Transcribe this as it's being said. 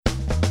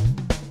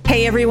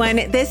Hey everyone,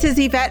 this is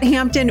Yvette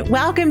Hampton.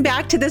 Welcome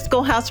back to the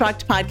Schoolhouse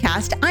Rocked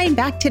podcast. I'm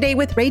back today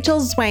with Rachel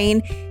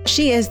Zwane.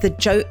 She is the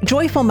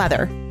Joyful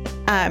Mother.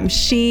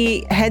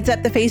 She heads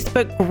up the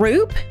Facebook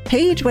group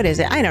page. What is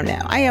it? I don't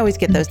know. I always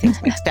get those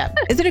things mixed up.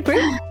 Is it a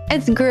group?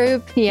 It's a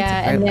group,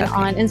 yeah. It's a group, and then okay.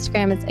 On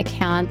Instagram, it's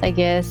account, I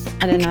guess.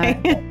 I don't know.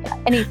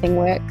 Anything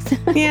works.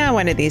 Yeah,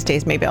 one of these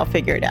days, maybe I'll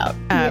figure it out.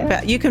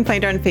 But you can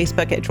find her on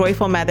Facebook at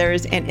Joyful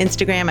Mothers and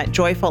Instagram at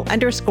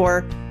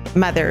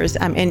Joyful_Mothers.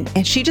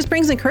 And she just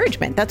brings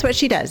encouragement. That's what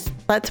she does.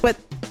 That's what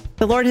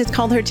the Lord has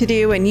called her to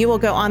do. And you will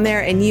go on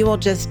there and you will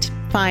just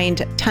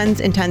find tons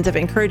and tons of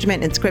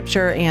encouragement in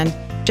scripture and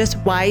just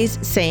wise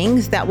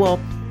sayings that will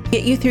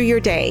get you through your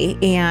day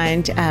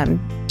and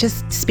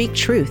just speak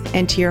truth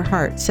into your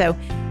heart. So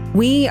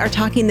we are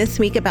talking this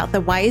week about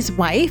the wise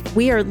wife.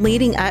 We are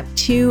leading up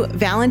to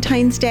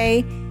Valentine's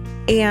Day.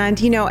 And,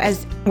 you know,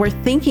 as we're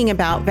thinking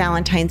about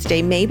Valentine's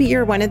Day, maybe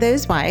you're one of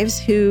those wives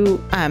who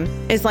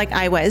is like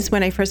I was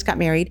when I first got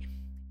married,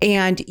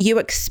 and you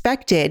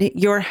expected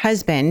your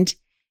husband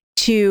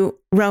to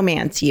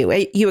romance you.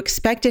 You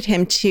expected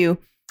him to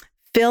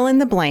fill in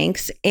the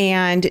blanks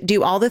and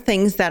do all the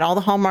things that all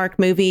the Hallmark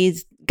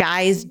movies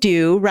guys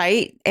do,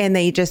 right? And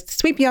they just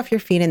sweep you off your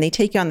feet and they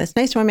take you on this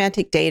nice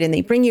romantic date and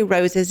they bring you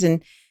roses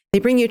and they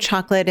bring you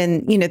chocolate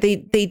and, you know,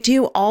 they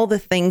do all the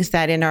things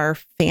that in our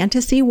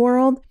fantasy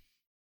world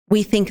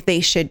we think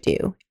they should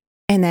do.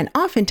 And then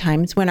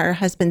oftentimes when our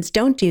husbands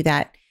don't do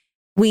that,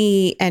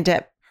 we end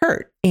up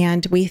hurt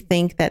and we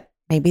think that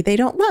maybe they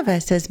don't love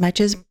us as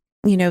much as,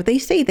 you know, they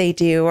say they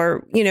do,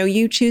 or, you know,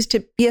 you choose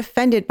to be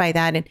offended by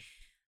that. And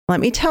let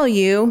me tell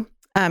you,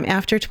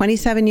 after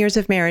 27 years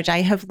of marriage,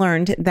 I have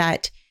learned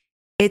that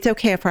it's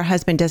okay if our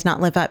husband does not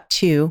live up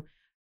to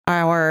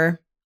our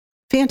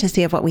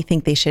fantasy of what we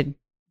think they should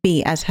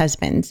be as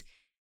husbands.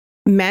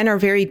 Men are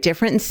very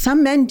different, and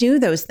some men do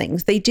those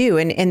things. They do,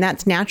 and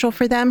that's natural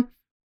for them.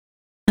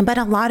 But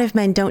a lot of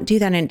men don't do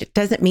that, and it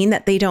doesn't mean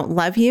that they don't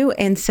love you.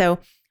 And so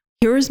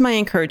here's my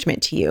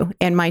encouragement to you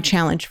and my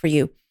challenge for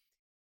you.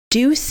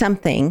 Do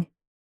something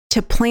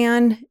to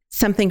plan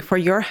something for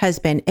your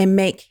husband and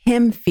make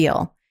him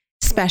feel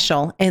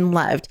special and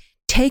loved.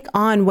 Take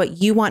on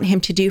what you want him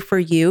to do for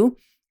you,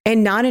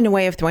 and not in a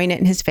way of throwing it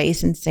in his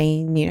face and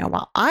saying, you know,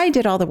 well, I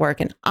did all the work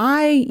and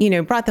I, you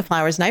know, brought the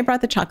flowers and I brought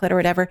the chocolate or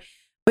whatever,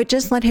 but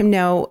just let him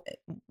know.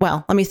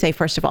 Well, let me say,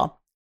 first of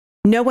all,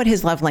 know what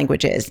his love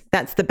language is.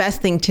 That's the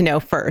best thing to know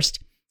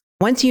first.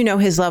 Once you know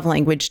his love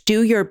language,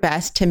 do your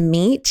best to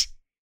meet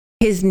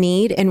his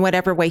need in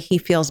whatever way he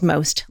feels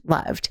most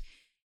loved.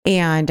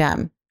 And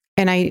I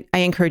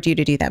encourage you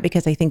to do that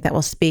because I think that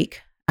will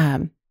speak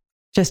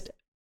just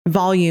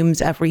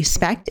volumes of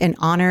respect and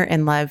honor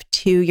and love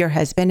to your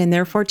husband and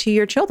therefore to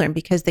your children,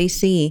 because they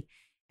see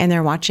and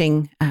they're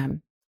watching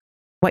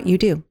what you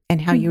do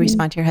and how you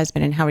respond to your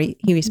husband and how he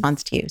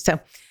responds to you. So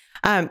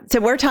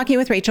we're talking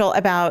with Rachel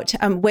about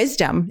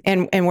wisdom,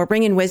 and we're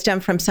bringing wisdom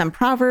from some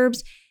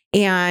Proverbs.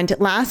 And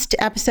last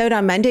episode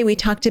on Monday, we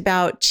talked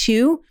about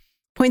 2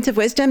 points of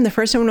wisdom. The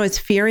first one was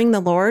fearing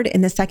the Lord,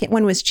 and the second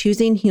one was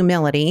choosing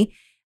humility.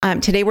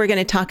 Today, we're going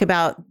to talk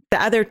about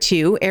the other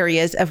 2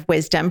 areas of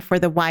wisdom for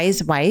the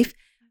wise wife.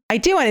 I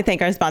do want to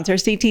thank our sponsor,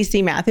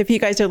 CTC Math. If you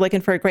guys are looking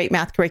for a great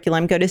math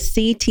curriculum, go to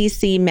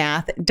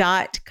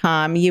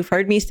ctcmath.com. You've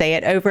heard me say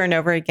it over and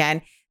over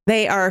again.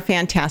 They are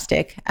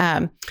fantastic.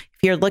 If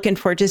you're looking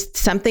for just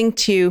something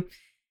to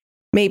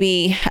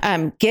maybe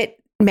get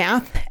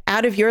math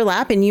out of your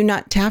lap and you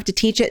not to have to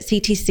teach it,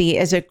 CTC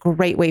is a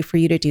great way for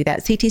you to do that.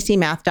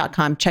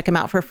 ctcmath.com. Check them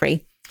out for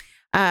free.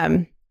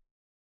 Now,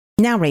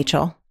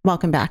 Rachel,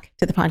 welcome back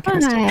to the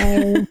podcast.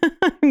 Hi.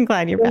 I'm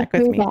glad you're back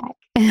with me.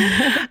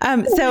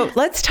 So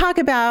let's talk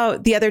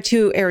about the other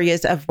 2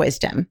 areas of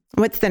wisdom.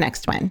 What's the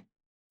next one?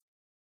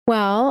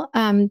 Well,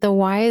 the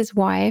wise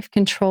wife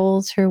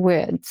controls her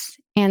words.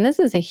 And this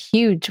is a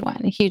huge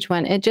one, It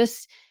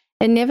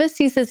never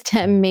ceases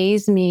to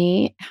amaze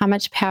me how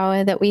much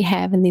power that we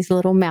have in these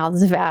little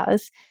mouths of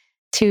ours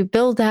to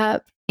build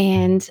up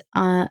and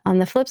on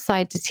the flip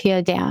side, to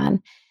tear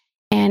down.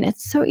 And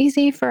it's so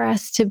easy for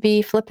us to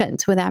be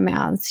flippant with our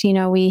mouths. You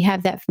know, we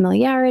have that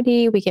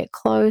familiarity, we get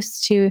close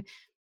to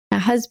our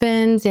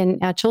husbands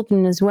and our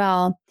children as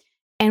well.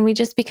 And we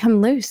just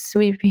become loose.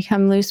 We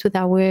become loose with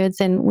our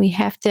words, and we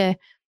have to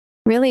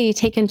really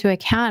take into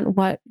account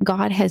what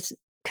God has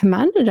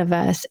commanded of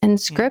us in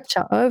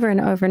scripture over and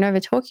over and over,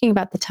 talking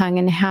about the tongue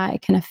and how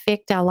it can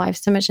affect our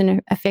lives so much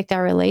and affect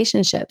our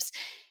relationships.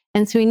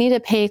 And so we need to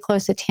pay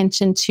close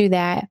attention to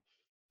that.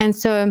 And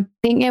so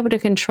being able to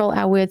control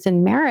our words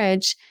in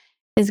marriage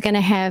is going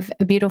to have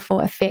a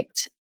beautiful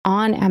effect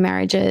on our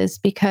marriages,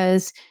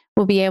 because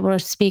we'll be able to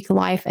speak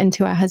life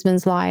into our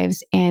husbands'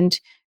 lives and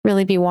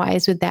really be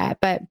wise with that.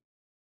 But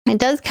it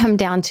does come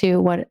down to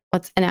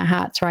what's in our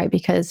hearts, right?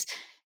 Because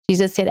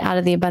Jesus said, out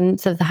of the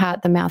abundance of the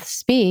heart, the mouth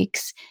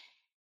speaks.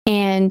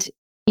 And,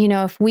 you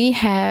know, if we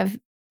have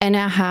in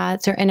our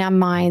hearts or in our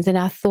minds and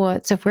our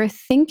thoughts, if we're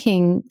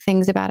thinking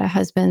things about our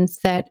husbands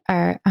that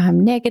are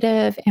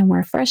negative and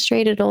we're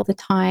frustrated all the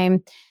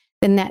time,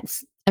 then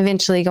that's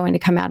eventually going to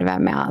come out of our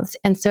mouths.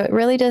 And so it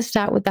really does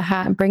start with the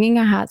heart and bringing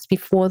our hearts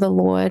before the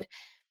Lord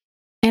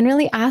and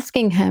really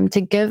asking Him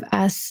to give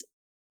us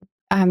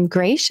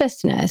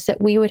graciousness, that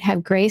we would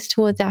have grace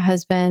towards our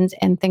husbands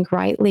and think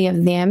rightly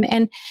of them.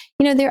 And,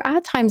 there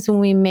are times when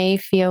we may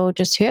feel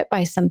just hurt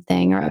by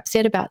something or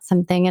upset about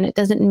something. And it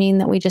doesn't mean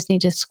that we just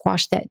need to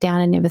squash that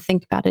down and never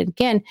think about it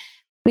again.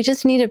 We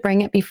just need to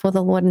bring it before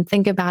the Lord and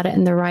think about it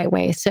in the right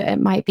way. So it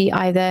might be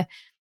either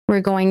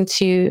we're going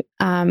to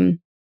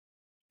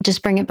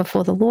just bring it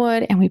before the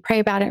Lord and we pray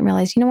about it and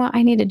realize, you know what,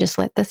 I need to just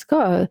let this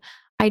go.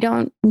 I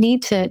don't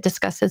need to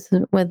discuss this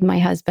with my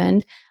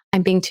husband.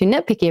 I'm being too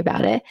nitpicky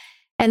about it.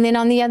 And then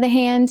on the other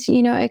hand,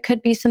 it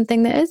could be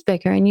something that is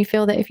bigger and you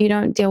feel that if you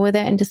don't deal with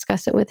it and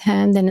discuss it with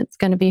him, then it's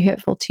going to be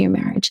hurtful to your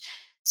marriage.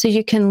 So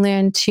you can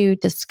learn to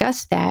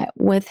discuss that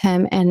with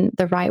him in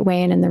the right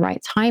way and in the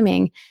right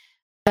timing,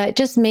 but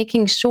just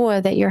making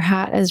sure that your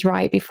heart is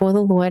right before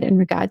the Lord in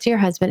regard to your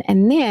husband.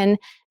 And then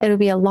it'll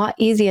be a lot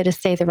easier to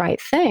say the right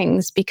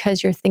things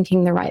because you're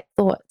thinking the right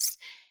thoughts.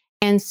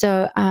 And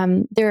so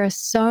there are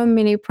so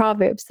many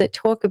proverbs that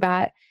talk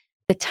about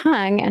the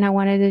tongue, and I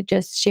wanted to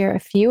just share a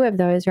few of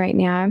those right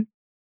now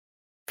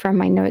from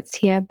my notes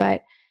here.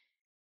 But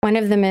one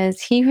of them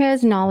is, he who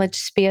has knowledge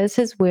spares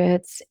his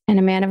words, and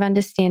a man of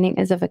understanding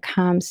is of a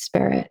calm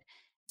spirit.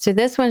 So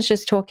this one's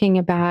just talking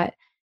about,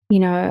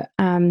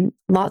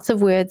 lots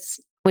of words,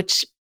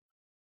 which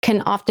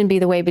can often be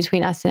the way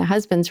between us and our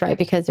husbands, right?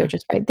 Because they're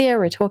just right there,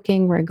 we're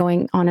talking, we're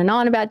going on and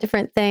on about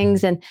different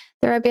things, and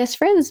they're our best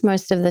friends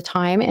most of the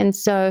time. And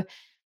so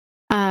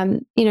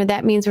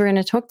that means we're going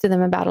to talk to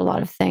them about a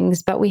lot of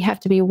things, but we have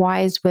to be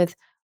wise with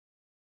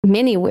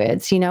many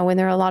words, when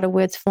there are a lot of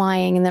words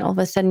flying and then all of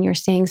a sudden you're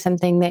saying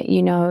something that,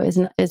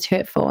 is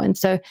hurtful. And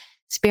so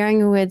sparing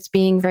your words,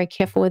 being very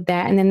careful with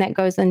that. And then that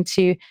goes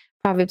into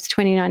Proverbs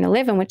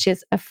 29:11, which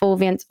is, a fool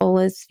vents all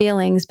his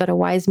feelings, but a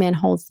wise man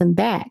holds them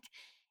back.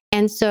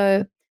 And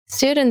so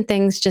certain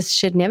things just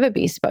should never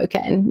be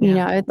spoken,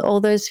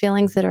 all those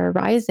feelings that are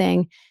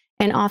arising.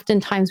 And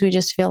oftentimes we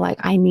just feel like,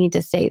 I need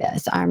to say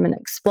this, I'm going to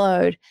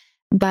explode.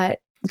 But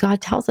God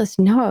tells us,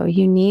 no,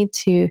 you need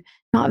to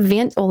not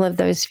vent all of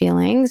those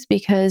feelings,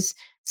 because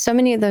so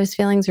many of those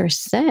feelings are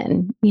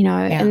sin.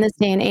 In this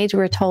day and age,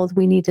 we're told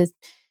we need to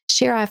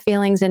share our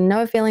feelings and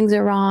no feelings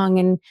are wrong.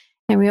 And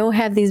we all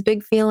have these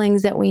big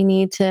feelings that we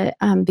need to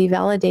be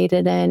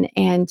validated in.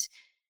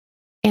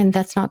 And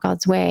that's not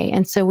God's way.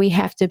 And so we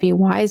have to be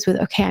wise with,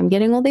 okay, I'm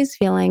getting all these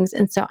feelings.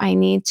 And so I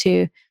need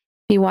to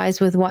be wise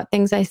with what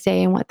things I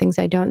say and what things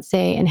I don't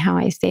say and how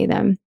I say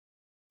them.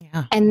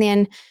 Yeah. And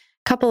then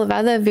a couple of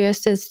other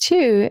verses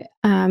too,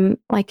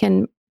 like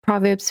in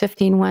Proverbs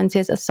 15:1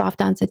 says, a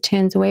soft answer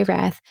turns away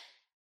wrath,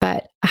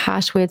 but a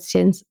harsh word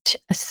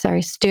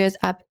stirs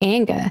up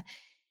anger.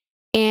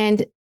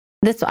 And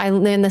I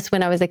learned this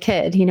when I was a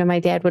kid. My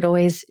dad would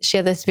always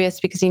share this verse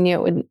because he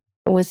knew it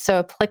was so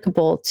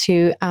applicable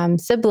to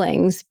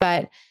siblings.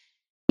 But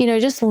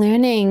just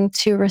learning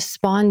to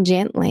respond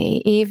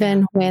gently,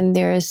 even when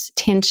there's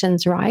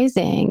tensions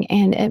rising.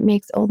 And it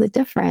makes all the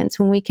difference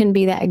when we can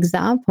be that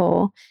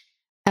example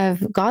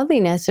of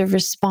godliness, of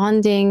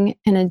responding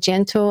in a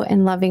gentle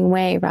and loving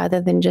way,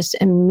 rather than just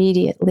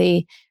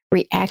immediately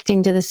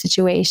reacting to the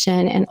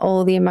situation and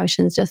all the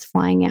emotions just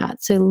flying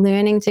out. So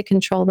learning to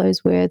control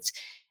those words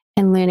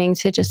and learning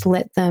to just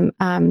let them,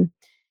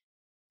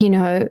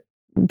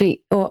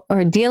 be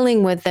or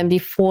dealing with them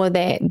before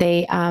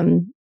they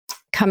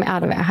come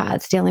out of our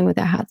hearts, dealing with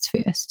our hearts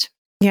first.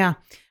 Yeah.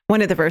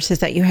 One of the verses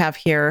that you have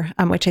here,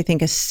 which I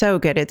think is so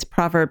good, it's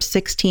Proverbs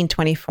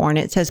 16:24, and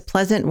it says,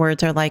 pleasant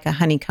words are like a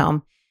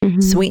honeycomb,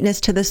 sweetness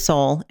to the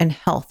soul and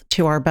health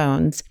to our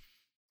bones.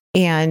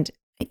 And,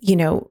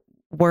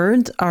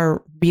 words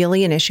are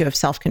really an issue of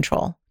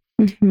self-control,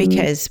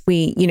 because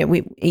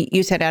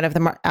you said out of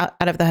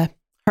the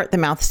heart, the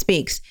mouth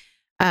speaks.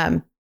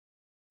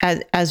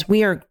 As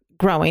we are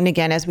growing,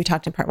 again, as we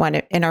talked in part one,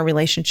 in our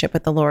relationship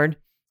with the Lord,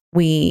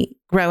 we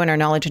grow in our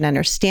knowledge and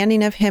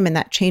understanding of him, and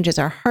that changes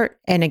our heart.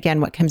 And again,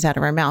 what comes out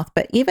of our mouth.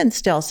 But even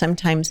still,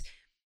 sometimes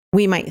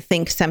we might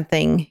think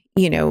something,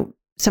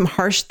 some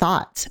harsh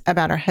thoughts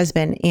about our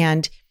husband.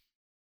 And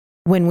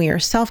when we are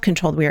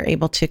self-controlled, we are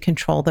able to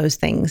control those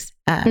things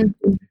and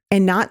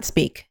not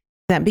speak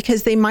them,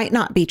 because they might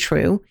not be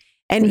true.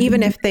 And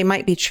even if they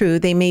might be true,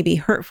 they may be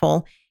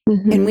hurtful.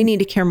 And we need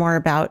to care more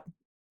about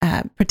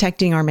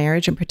protecting our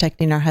marriage and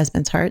protecting our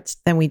husband's hearts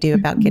than we do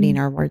about getting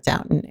our words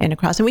out and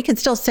across. And we can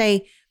still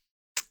say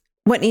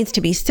what needs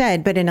to be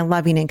said, but in a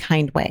loving and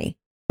kind way.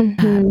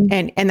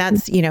 And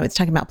that's, it's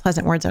talking about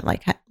pleasant words are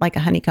like a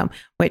honeycomb,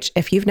 which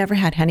if you've never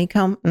had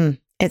honeycomb,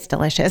 it's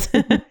delicious.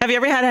 Have you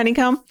ever had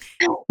honeycomb?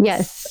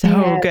 Yes.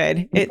 So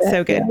good. It's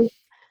so good.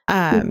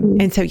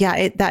 And so,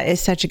 that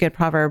is such a good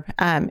proverb.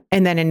 And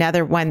then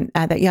another one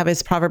that you have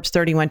is Proverbs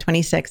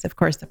 31:26. Of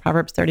course, the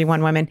Proverbs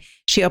 31 woman,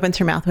 she opens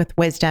her mouth with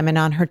wisdom, and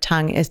on her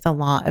tongue is the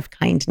law of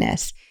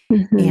kindness.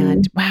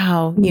 And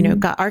wow,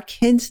 God, our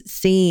kids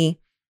see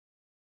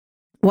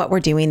what we're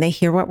doing. They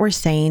hear what we're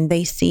saying.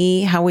 They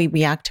see how we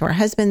react to our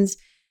husbands.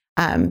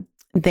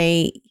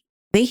 They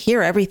they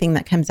hear everything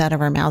that comes out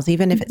of our mouths,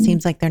 even if it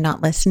seems like they're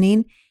not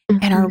listening.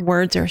 And our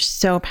words are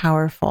so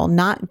powerful,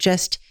 not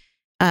just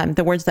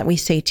the words that we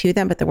say to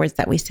them, but the words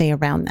that we say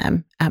around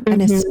them,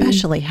 and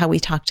especially how we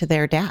talk to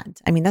their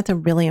dads. I mean, that's a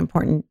really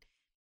important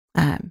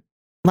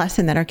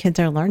lesson that our kids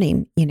are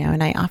learning,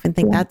 and I often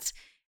think that's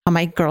how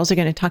my girls are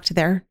going to talk to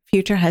their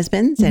future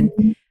husbands.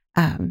 And,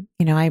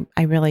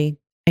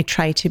 I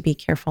try to be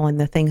careful in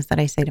the things that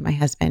I say to my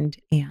husband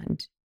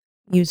and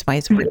use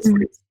wise words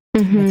with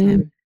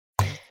him.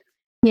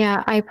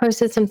 Yeah, I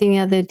posted something the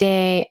other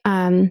day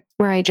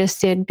where I just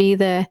said, be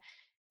the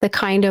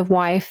kind of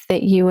wife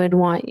that you would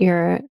want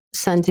your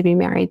son to be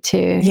married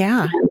to.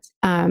 Yeah.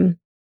 And,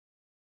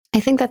 I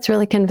think that's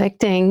really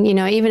convicting,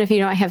 even if you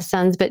don't have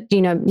sons, but,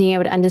 being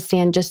able to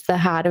understand just the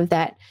heart of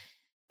that,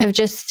 of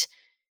just,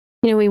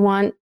 we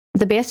want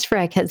the best for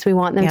our kids. We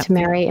want them to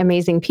marry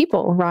amazing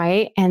people,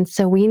 right? And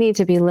so we need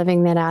to be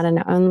living that out in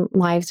our own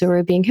lives, or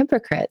we're being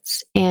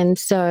hypocrites. And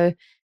so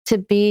to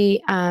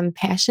be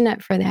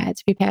passionate for that,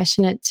 to be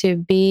passionate to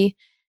be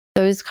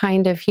those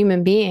kind of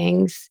human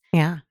beings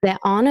that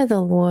honor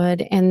the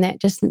Lord and that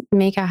just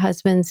make our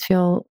husbands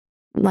feel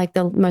like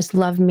the most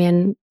loved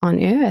men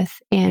on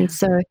earth. And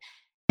so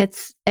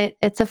it's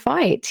a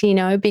fight,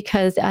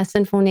 because our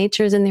sinful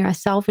nature is in there, our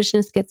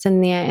selfishness gets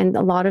in there. And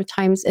a lot of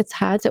times it's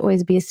hard to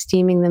always be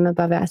esteeming them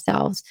above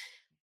ourselves.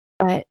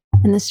 But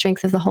in the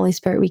strength of the Holy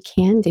Spirit, we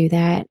can do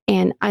that.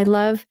 And I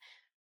love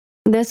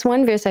this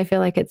one verse. I feel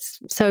like it's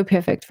so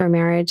perfect for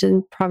marriage.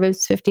 And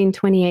Proverbs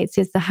 15:28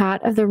 says, the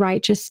heart of the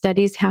righteous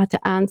studies how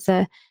to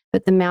answer,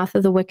 but the mouth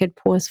of the wicked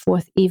pours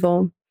forth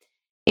evil.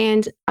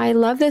 And I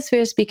love this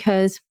verse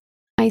because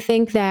I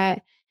think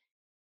that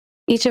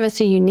each of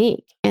us are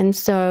unique. And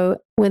so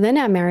within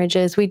our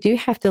marriages, we do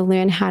have to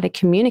learn how to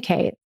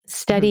communicate,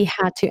 study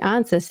how to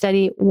answer,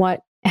 study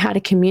how to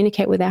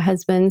communicate with our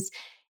husbands.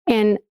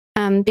 And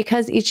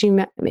because each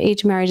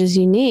marriage is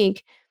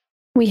unique,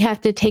 we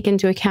have to take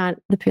into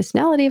account the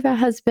personality of our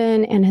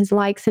husband and his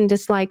likes and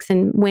dislikes,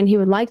 and when he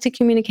would like to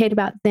communicate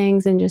about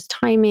things, and just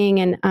timing,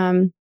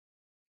 and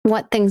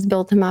what things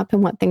build him up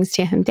and what things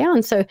tear him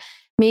down. So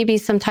maybe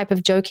some type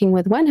of joking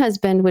with one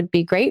husband would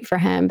be great for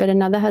him, but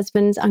another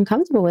husband's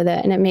uncomfortable with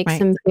it, and it makes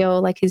him feel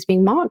like he's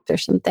being mocked or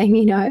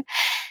something,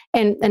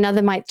 and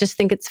another might just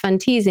think it's fun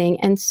teasing.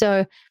 And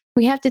so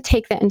we have to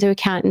take that into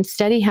account and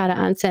study how to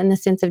answer, in the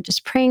sense of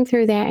just praying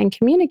through that and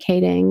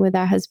communicating with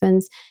our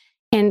husbands.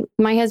 And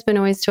my husband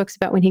always talks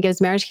about, when he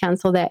gives marriage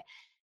counsel, that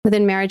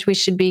within marriage, we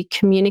should be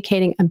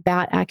communicating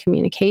about our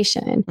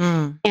communication.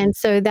 And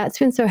so that's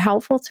been so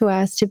helpful to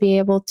us to be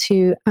able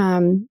to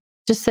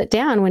just sit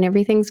down when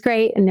everything's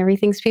great and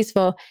everything's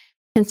peaceful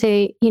and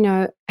say,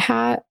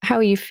 how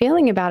are you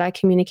feeling about our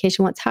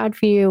communication? What's hard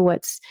for you?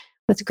 What's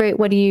great?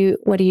 What are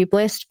you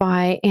blessed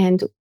by?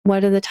 And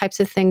what are the types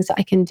of things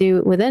I can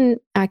do within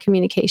our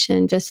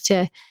communication just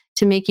to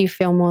make you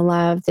feel more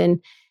loved?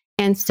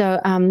 And so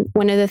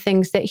one of the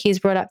things that he's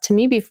brought up to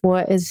me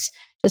before is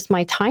just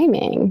my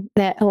timing,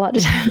 that a lot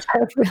of times I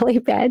have really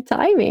bad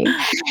timing.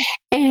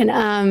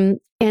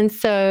 And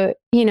so,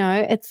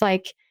 it's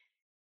like,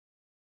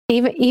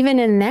 even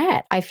in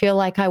that, I feel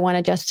like I want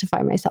to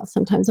justify myself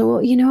sometimes. Well,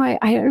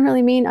 I don't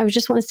really mean, I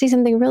just want to see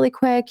something really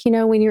quick,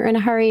 when you're in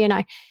a hurry,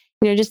 and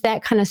just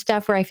that kind of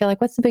stuff where I feel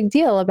like, what's the big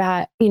deal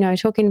about,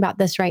 talking about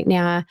this right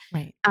now?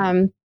 Right.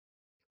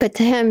 But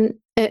to him,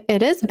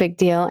 it is a big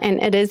deal.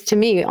 And it is to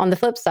me on the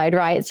flip side,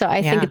 right? So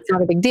I think it's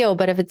not a big deal,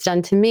 but if it's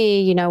done to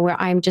me, where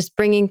I'm just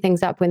bringing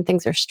things up when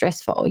things are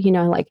stressful,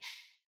 like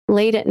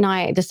late at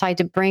night, I decide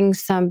to bring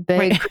some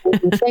big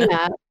thing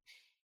up.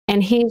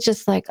 And he's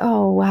just like,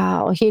 oh,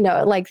 wow,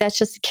 like that's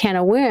just a can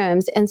of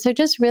worms. And so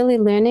just really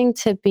learning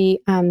to be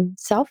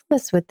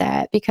selfless with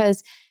that,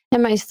 because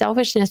in my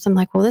selfishness, I'm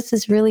like, well, this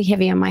is really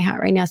heavy on my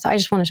heart right now, so I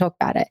just want to talk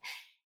about it.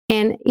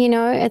 And,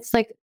 it's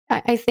like,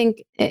 I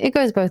think it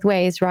goes both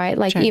ways, right?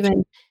 Like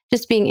even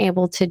just being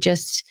able to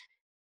just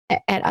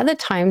at other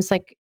times,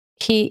 like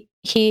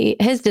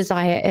his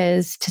desire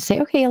is to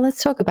say, okay,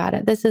 let's talk about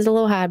it. This is a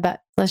little hard,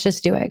 but let's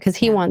just do it, because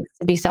he wants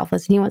to be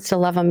selfless and he wants to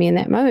love on me in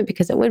that moment,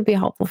 because it would be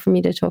helpful for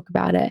me to talk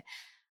about it.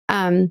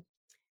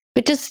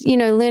 But just,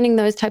 learning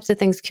those types of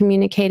things,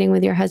 communicating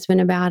with your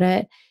husband about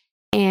it.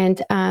 And,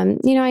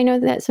 I know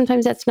that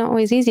sometimes that's not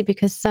always easy,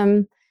 because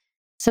some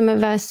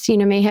of us,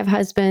 may have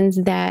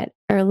husbands that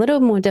are a little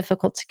more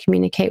difficult to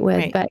communicate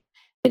with, but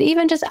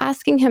even just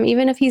asking him,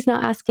 even if he's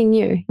not asking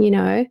you,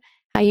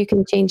 how you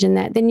can change in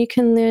that, then you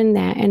can learn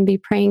that and be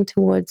praying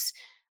towards,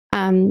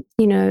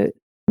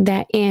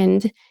 that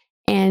end,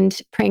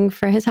 and praying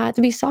for his heart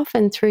to be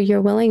softened through your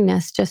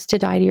willingness just to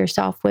die to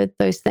yourself with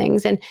those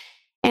things. And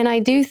I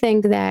do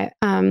think that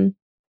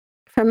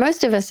for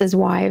most of us as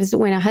wives,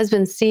 when our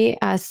husbands see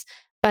us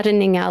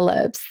buttoning our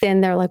lips, then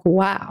they're like,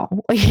 wow,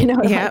 like,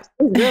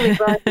 really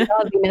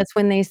godliness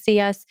when they see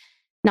us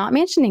not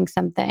mentioning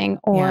something,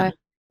 or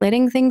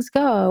letting things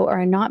go,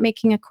 or not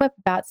making a quip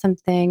about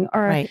something,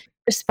 or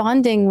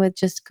responding with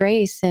just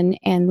grace and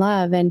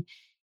love. And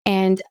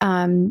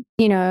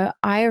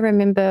I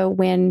remember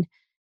when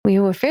we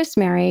were first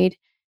married,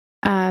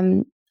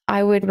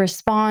 I would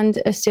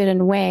respond a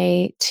certain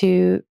way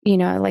to,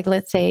 like,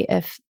 let's say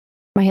if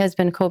my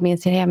husband called me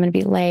and said, "Hey, I'm going to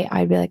be late,"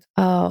 I'd be like,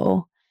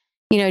 "Oh,"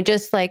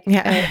 just like a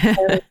Yeah.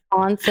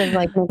 response of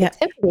like Yeah.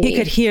 He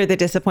could negativity. hear the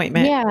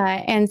disappointment.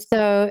 Yeah. And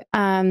so,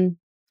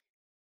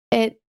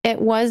 it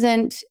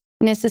wasn't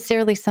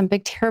necessarily some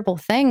big terrible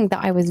thing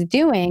that I was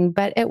doing,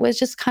 but it was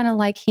just kind of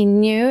like he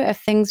knew if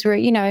things were,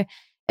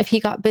 if he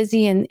got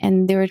busy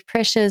and there were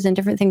pressures and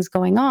different things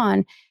going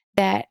on,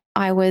 that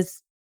I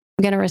was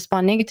going to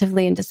respond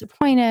negatively and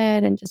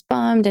disappointed and just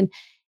bummed. And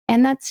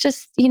that's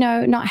just,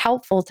 not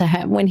helpful to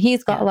him when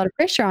he's got Yeah. a lot of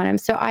pressure on him.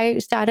 So I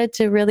started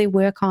to really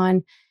work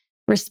on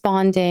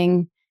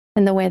responding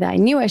in the way that I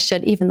knew I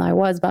should, even though I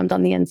was bummed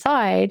on the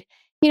inside.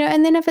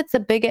 And then if it's a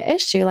bigger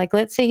issue, like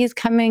let's say he's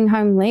coming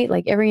home late,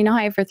 like every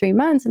night for 3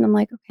 months, and I'm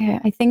like, okay,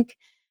 I think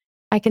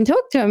I can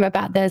talk to him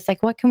about this.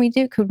 Like, what can we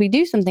do? Could we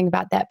do something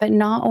about that? But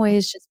not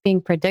always just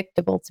being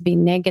predictable to be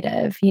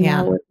negative,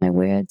 Yeah. with my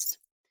words.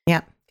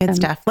 Yeah. Good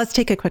stuff. Let's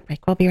take a quick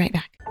break. We'll be right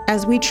back.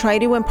 As we try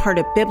to impart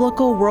a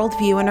biblical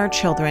worldview in our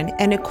children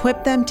and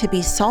equip them to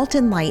be salt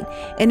and light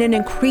in an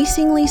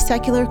increasingly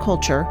secular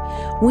culture,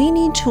 we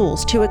need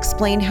tools to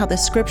explain how the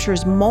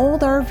scriptures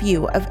mold our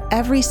view of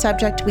every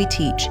subject we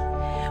teach.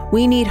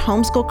 We need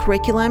homeschool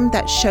curriculum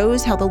that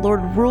shows how the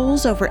Lord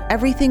rules over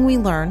everything we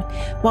learn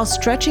while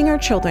stretching our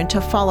children to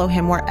follow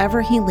Him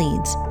wherever He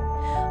leads.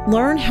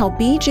 Learn how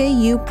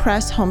BJU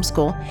Press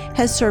Homeschool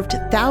has served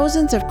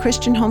thousands of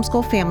Christian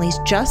homeschool families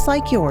just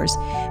like yours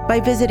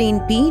by visiting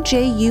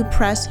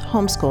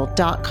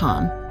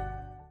bjupresshomeschool.com.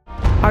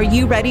 Are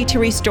you ready to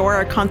restore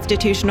our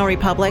constitutional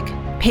republic?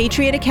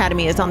 Patriot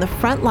Academy is on the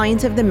front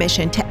lines of the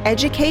mission to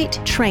educate,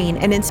 train,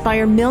 and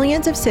inspire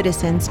millions of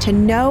citizens to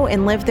know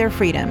and live their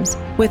freedoms.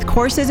 With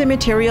courses and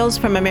materials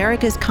from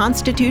America's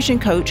Constitution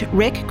coach,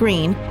 Rick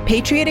Green,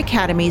 Patriot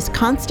Academy's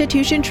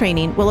Constitution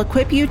training will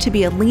equip you to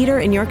be a leader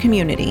in your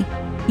community.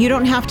 You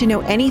don't have to know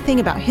anything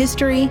about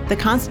history, the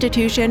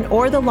Constitution,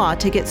 or the law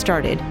to get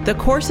started. The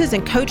courses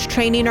and coach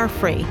training are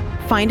free.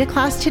 Find a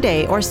class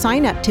today or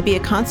sign up to be a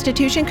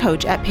Constitution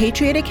coach at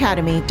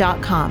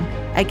patriotacademy.com.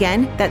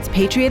 Again, that's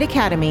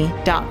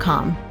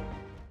patriotacademy.com.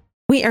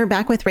 We are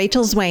back with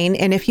Rachel Zwane,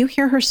 and if you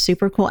hear her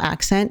super cool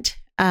accent,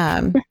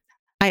 I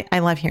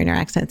love hearing her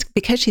accents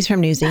because she's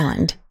from New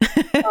Zealand.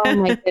 Oh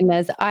my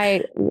goodness.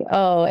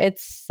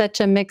 It's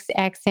such a mixed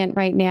accent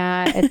right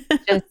now. It's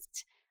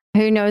just,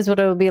 who knows what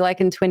it'll be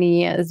like in 20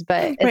 years,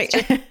 but it's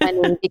just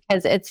funny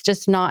because it's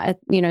just not a,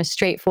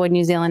 straightforward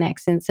New Zealand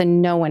accent. So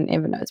no one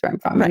ever knows where I'm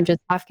from. Right. I'm just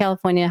half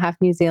California, half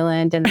New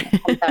Zealand, and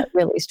it comes out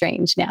really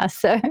strange now.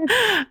 So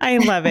I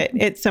love it.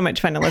 It's so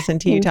much fun to listen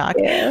to you talk.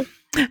 Yeah.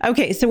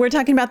 Okay. So we're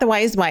talking about the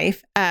wise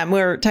wife.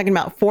 We're talking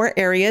about 4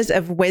 areas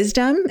of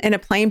wisdom and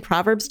applying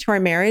Proverbs to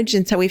our marriage.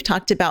 And so we've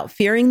talked about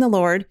fearing the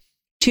Lord,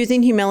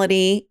 choosing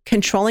humility,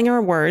 controlling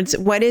our words.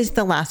 What is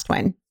the last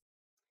one?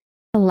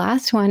 The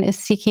last one is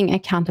seeking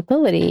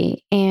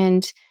accountability.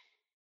 And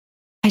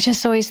I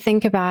just always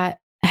think about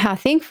how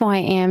thankful I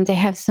am to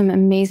have some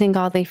amazing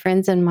godly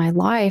friends in my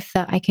life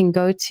that I can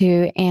go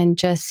to and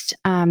just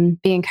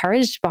be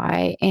encouraged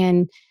by.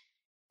 And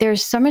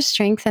there's so much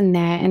strength in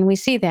that. And we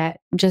see that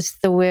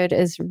just the word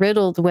is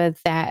riddled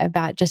with that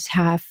about just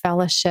how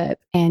fellowship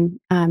and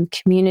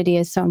community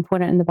is so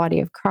important in the body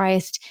of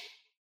Christ.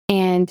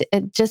 And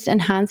it just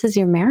enhances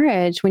your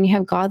marriage when you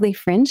have godly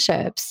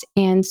friendships.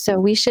 And so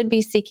we should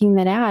be seeking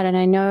that out. And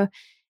I know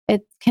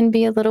it can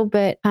be a little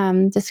bit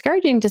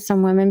discouraging to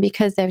some women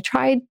because they've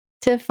tried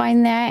to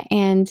find that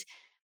and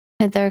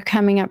they're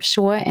coming up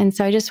short. And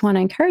so I just want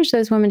to encourage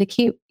those women to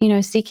keep,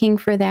 seeking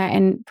for that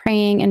and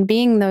praying and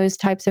being those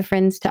types of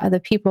friends to other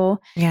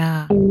people.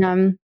 Yeah.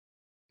 And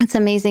it's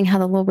amazing how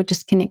the Lord would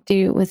just connect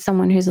you with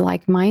someone who's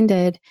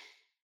like-minded.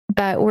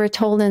 But we're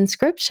told in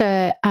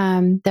scripture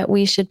that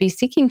we should be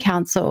seeking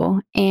counsel.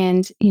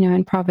 And,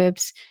 in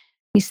Proverbs,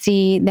 we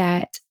see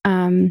that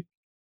in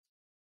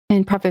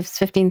Proverbs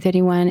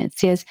 15:31, it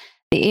says,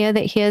 "The ear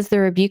that hears the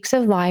rebukes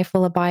of life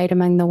will abide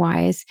among the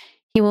wise.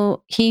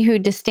 He who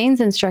disdains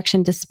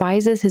instruction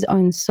despises his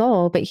own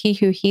soul, but he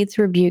who heeds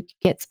rebuke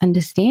gets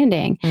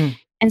understanding."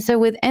 And so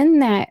within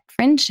that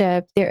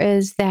friendship, there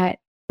is that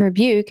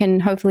rebuke,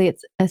 and hopefully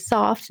it's a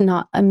soft,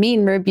 not a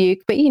mean rebuke.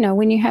 But,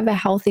 when you have a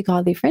healthy,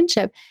 godly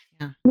friendship,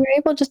 you're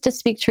able just to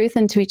speak truth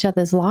into each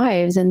other's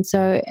lives. And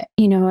so,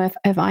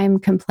 if I'm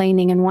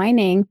complaining and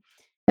whining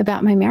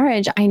about my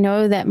marriage, I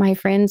know that my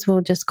friends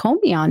will just call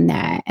me on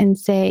that and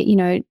say,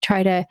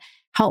 try to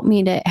help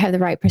me to have the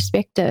right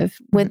perspective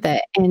with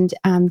it and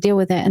deal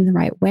with it in the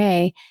right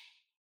way.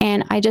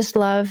 And I just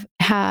love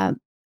how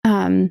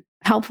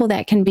helpful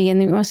that can be. And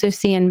then we also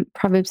see in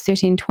Proverbs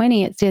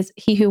 13:20, it says,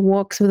 "He who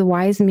walks with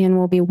wise men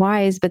will be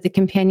wise, but the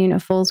companion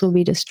of fools will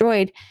be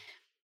destroyed."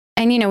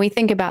 And, we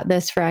think about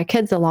this for our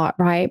kids a lot,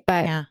 right?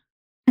 But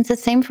it's the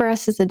same for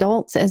us as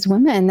adults, as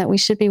women, that we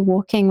should be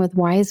walking with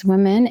wise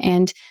women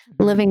and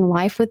living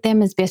life with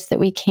them as best that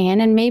we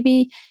can. And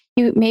maybe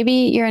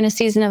you're in a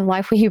season of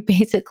life where you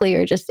basically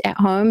are just at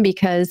home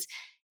because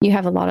you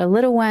have a lot of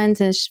little ones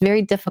and it's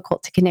very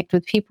difficult to connect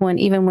with people. And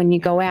even when you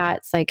go out,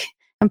 it's like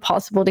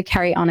impossible to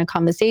carry on a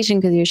conversation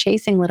because you're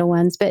chasing little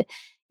ones. But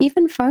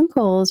even phone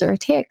calls or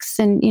texts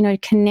and,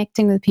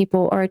 connecting with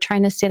people or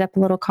trying to set up a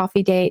little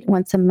coffee date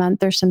once a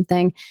month or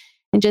something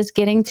and just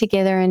getting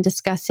together and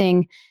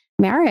discussing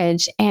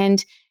marriage.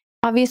 And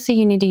obviously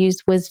you need to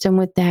use wisdom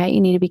with that.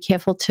 You need to be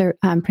careful to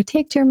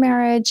protect your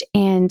marriage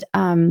and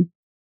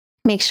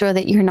make sure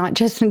that you're not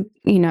just,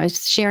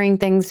 sharing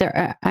things that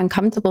are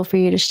uncomfortable for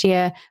you to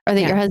share or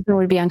that your husband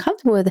would be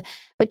uncomfortable with,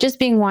 but just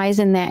being wise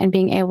in that and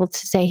being able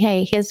to say,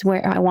 hey, here's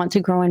where I want to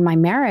grow in my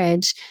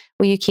marriage.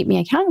 Will you keep me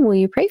accountable? Will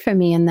you pray for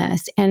me in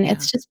this? And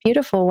it's just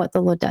beautiful what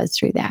the Lord does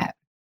through that.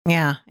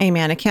 Yeah.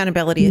 Amen.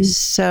 Accountability is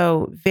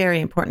so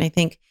very important. I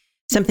think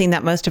something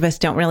that most of us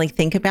don't really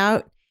think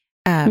about.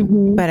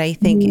 But I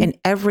think in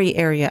every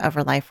area of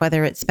our life,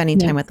 whether it's spending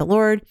time with the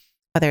Lord,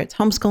 whether it's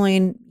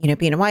homeschooling,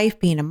 being a wife,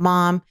 being a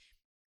mom,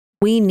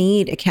 we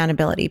need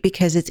accountability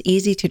because it's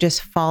easy to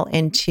just fall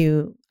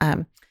into, I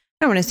don't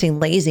want to say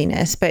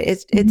laziness, but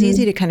it's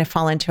easy to kind of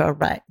fall into a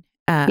rut.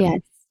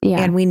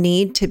 And we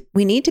need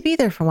to be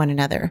there for one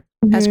another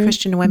as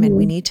Christian women.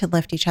 We need to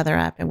lift each other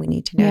up and we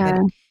need to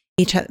know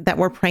that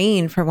we're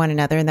praying for one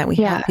another and that we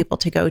have people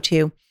to go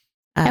to.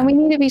 And we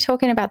need to be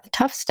talking about the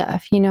tough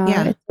stuff, You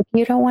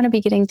don't want to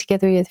be getting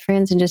together with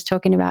friends and just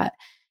talking about,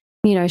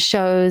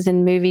 shows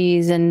and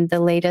movies and the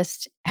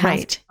latest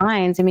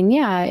headlines. I mean,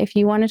 if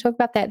you want to talk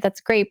about that,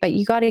 that's great, but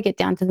you got to get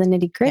down to the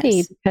nitty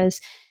gritty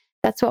because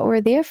that's what we're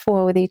there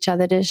for with each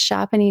other, to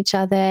sharpen each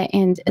other.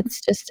 And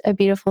it's just a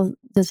beautiful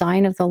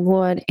design of the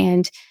Lord.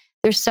 And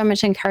there's so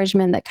much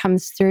encouragement that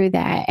comes through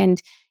that.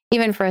 And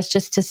even for us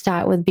just to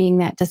start with being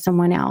that to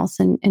someone else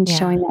and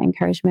showing that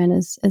encouragement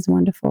is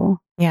wonderful.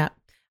 Yeah.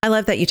 I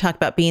love that you talk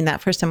about being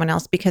that for someone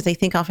else, because I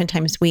think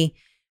oftentimes we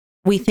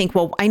think,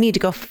 well, I need to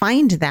go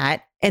find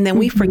that. And then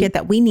we forget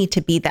that we need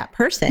to be that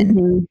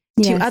person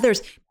to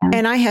others. Yeah.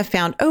 And I have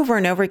found over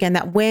and over again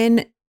that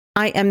when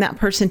I am that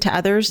person to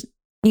others,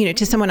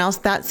 to someone else,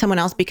 that someone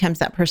else becomes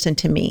that person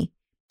to me.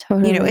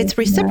 Totally. It's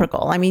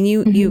reciprocal. I mean,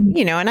 you,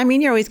 and I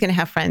mean, you're always going to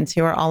have friends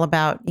who are all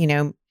about,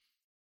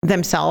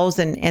 themselves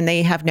and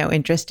they have no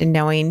interest in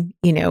knowing,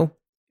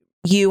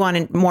 you on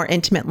a more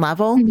intimate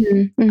level.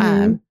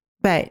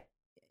 But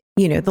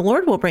the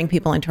Lord will bring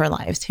people into our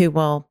lives who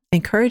will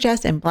encourage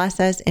us and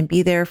bless us and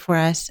be there for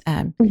us.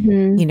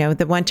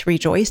 The one to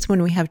rejoice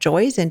when we have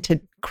joys and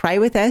to cry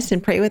with us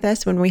and pray with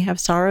us when we have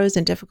sorrows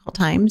and difficult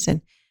times.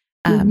 And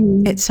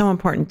it's so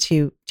important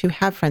to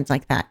have friends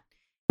like that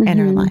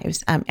in our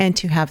lives and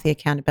to have the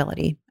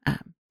accountability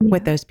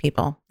with those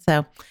people.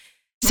 So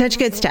such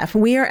good stuff.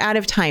 We are out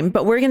of time,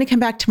 but we're going to come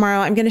back tomorrow.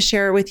 I'm going to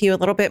share with you a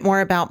little bit more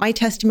about my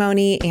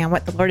testimony and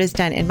what the Lord has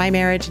done in my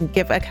marriage and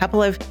give a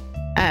couple of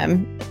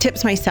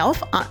tips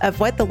myself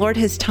of what the Lord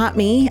has taught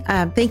me.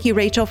 Thank you,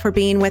 Rachel, for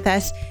being with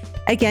us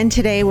again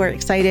today. We're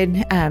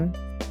excited,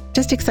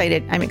 just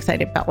excited. I'm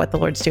excited about what the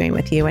Lord's doing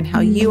with you and how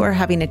you are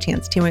having a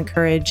chance to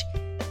encourage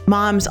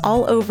moms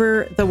all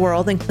over the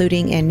world,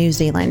 including in New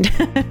Zealand.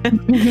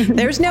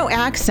 There's no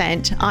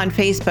accent on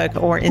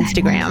Facebook or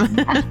Instagram.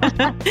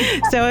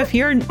 So if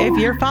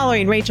you're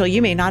following Rachel,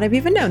 you may not have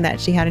even known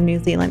that she had a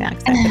New Zealand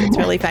accent, but it's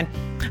really fun.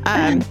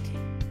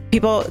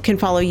 People can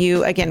follow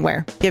you again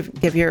where?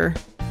 Give your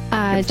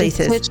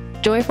places. Just search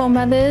Joyful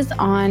Mothers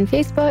on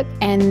Facebook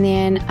and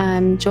then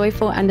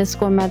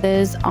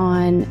joyful_mothers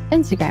on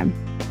Instagram.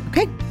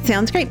 Okay,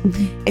 sounds great.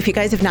 If you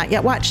guys have not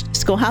yet watched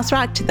Schoolhouse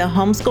Rocked, the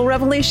Homeschool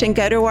Revolution,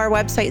 go to our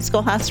website,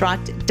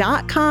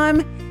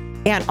 schoolhouserocked.com,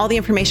 and all the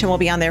information will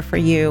be on there for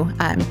you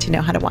to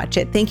know how to watch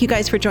it. Thank you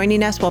guys for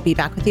joining us. We'll be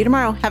back with you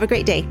tomorrow. Have a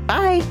great day.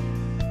 Bye.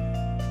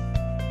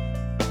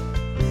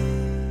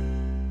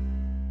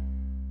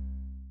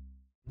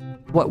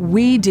 What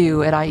we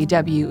do at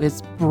IEW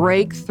is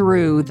break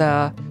through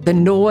the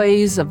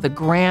noise of the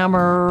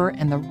grammar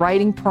and the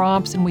writing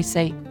prompts, and we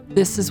say,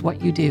 this is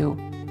what you do,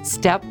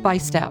 step by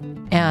step.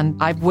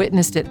 And I've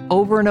witnessed it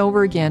over and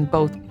over again,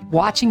 both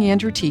watching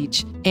Andrew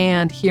teach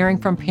and hearing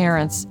from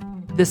parents,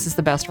 this is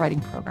the best writing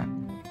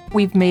program.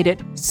 We've made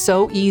it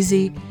so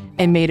easy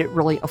and made it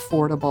really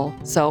affordable.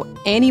 So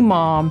any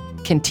mom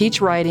can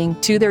teach writing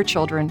to their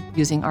children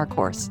using our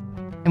course,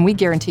 and we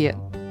guarantee it.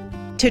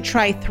 To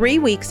try 3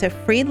 weeks of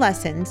free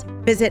lessons,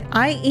 visit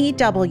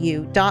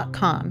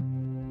IEW.com.